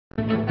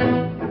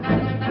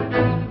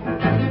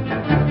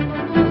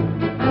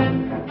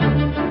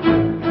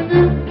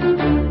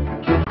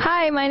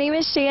name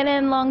is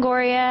Shannon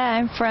Longoria.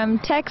 I'm from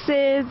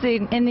Texas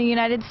in the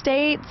United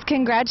States.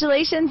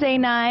 Congratulations,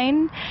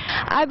 A9.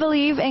 I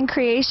believe in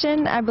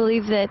creation. I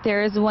believe that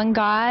there is one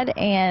God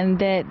and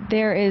that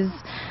there is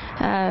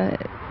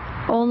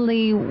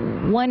only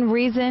one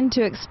reason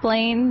to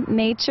explain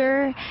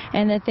nature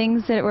and the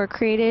things that were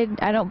created.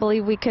 I don't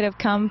believe we could have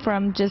come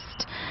from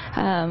just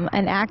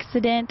an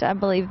accident. I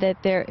believe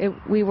that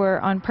we were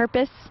on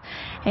purpose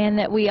and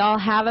that we all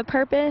have a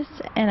purpose,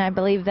 and I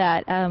believe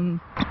that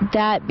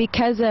that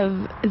because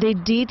of the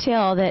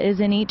detail that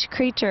is in each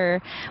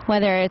creature,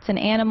 whether it's an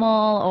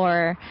animal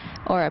or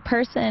a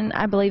person,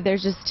 I believe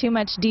there's just too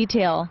much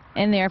detail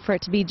in there for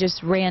it to be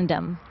just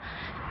random.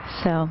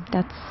 So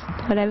that's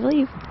what I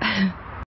believe.